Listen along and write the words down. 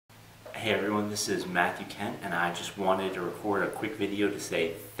Hey everyone, this is Matthew Kent, and I just wanted to record a quick video to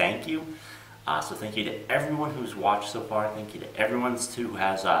say thank you. So thank you to everyone who's watched so far, thank you to everyone who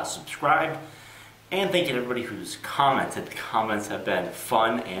has subscribed, and thank you to everybody who's commented. The comments have been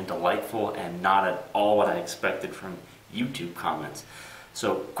fun and delightful and not at all what I expected from YouTube comments.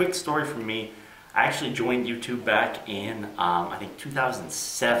 So quick story from me, I actually joined YouTube back in I think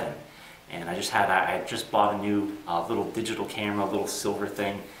 2007, and I had just bought a new little digital camera, a little silver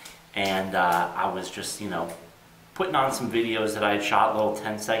thing. And I was just, putting on some videos that I had shot, little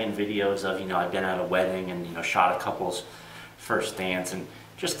 10-second videos of, I'd been at a wedding and, shot a couple's first dance and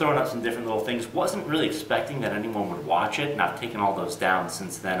just throwing up some different little things. Wasn't really expecting that anyone would watch it, and I've taken all those down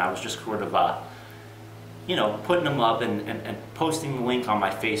since then. I was just sort of, putting them up and posting the link on my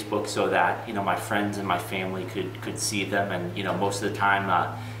Facebook so that, my friends and my family could see them, and, most of the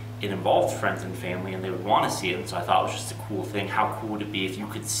time, it involved friends and family and they would want to see it, and so I thought it was just a cool thing. How cool would it be if you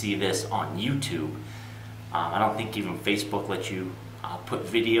could see this on YouTube? I don't think even Facebook let you put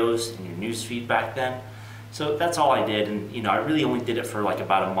videos in your newsfeed back then. So that's all I did, and I really only did it for like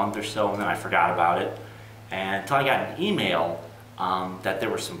about a month or so, and then I forgot about it. And until I got an email that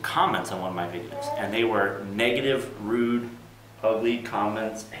there were some comments on one of my videos, and they were negative, rude, ugly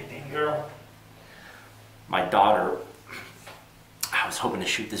comments. Hey baby girl. My daughter, I was hoping to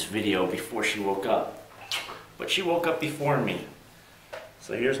shoot this video before she woke up, but she woke up before me.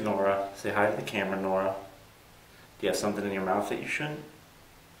 So here's Nora. Say hi to the camera, Nora. Do you have something in your mouth that you shouldn't?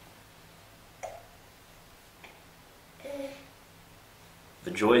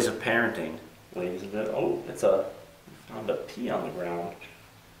 The joys of parenting, ladies and gentlemen. Oh, we found a pee on the ground.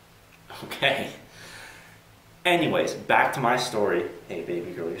 Okay. Anyways, back to my story. Hey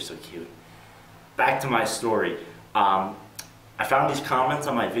baby girl, you're so cute. Back to my story. I found these comments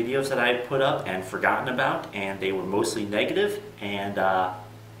on my videos that I had put up and forgotten about, and they were mostly negative, and that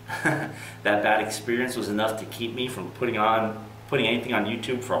bad experience was enough to keep me from putting anything on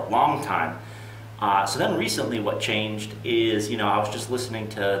YouTube for a long time. So then recently what changed is, I was just listening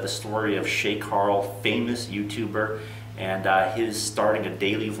to the story of Shay Carl, famous YouTuber, and his starting a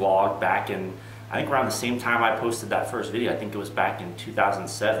daily vlog back in, I think around the same time I posted that first video. I think it was back in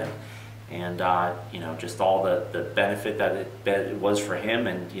 2007. And just all the benefit that it was for him,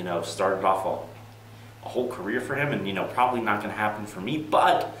 and started off a whole career for him, and probably not going to happen for me,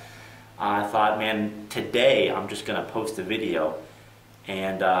 but I thought, man, today I'm just going to post a video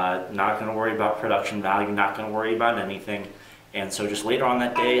and not going to worry about production value, not going to worry about anything. And so just later on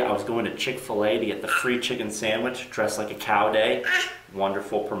that day, I was going to Chick-fil-A to get the free chicken sandwich, dressed like a cow day.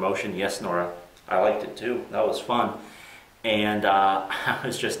 Wonderful promotion. Yes, Nora, I liked it too. That was fun. And I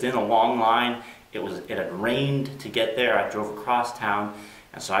was just in a long line. It had rained to get there. I drove across town,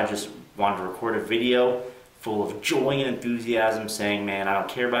 and so I just wanted to record a video full of joy and enthusiasm saying, man, I don't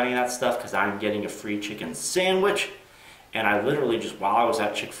care about any of that stuff because I'm getting a free chicken sandwich. And I literally just, while I was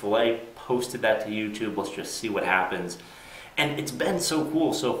at Chick-fil-A, posted that to YouTube. Let's just see what happens. And it's been so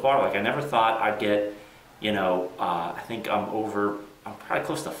cool so far. Like, I never thought I'd get, I think I'm probably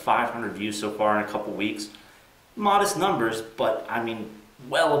close to 500 views so far in a couple weeks. Modest numbers, but I mean,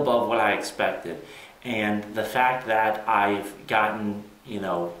 well above what I expected. And the fact that I've gotten,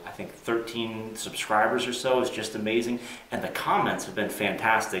 I think 13 subscribers or so is just amazing. And the comments have been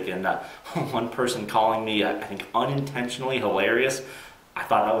fantastic. And one person calling me, I think, unintentionally hilarious. I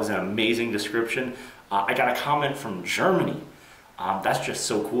thought that was an amazing description. I got a comment from Germany. That's just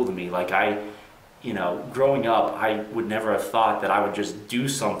so cool to me. Like, growing up, I would never have thought that I would just do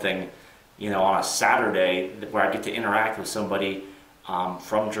something on a Saturday where I get to interact with somebody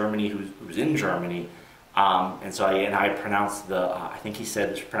from Germany who's in Germany. And so I pronounced I think he said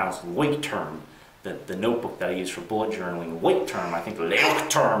it's pronounced Leuchtturm, the notebook that I use for bullet journaling. Leuchtturm, I think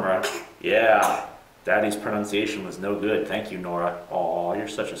Leuchtturm, right? Yeah, Daddy's pronunciation was no good. Thank you, Nora. Aw, you're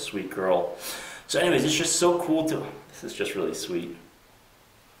such a sweet girl. So anyways, it's just so cool this is just really sweet.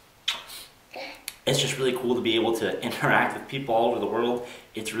 It's just really cool to be able to interact with people all over the world.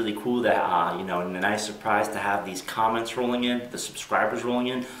 It's really cool that, and a nice surprise to have these comments rolling in, the subscribers rolling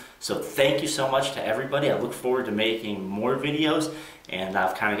in. So thank you so much to everybody. I look forward to making more videos, and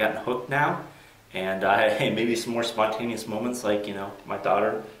I've kind of gotten hooked now. And hey, maybe some more spontaneous moments like, my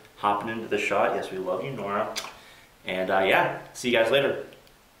daughter hopping into the shot. Yes, we love you, Nora. And yeah, see you guys later.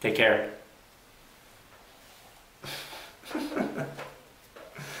 Take care.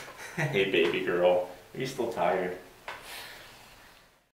 Hey baby girl, are you still tired?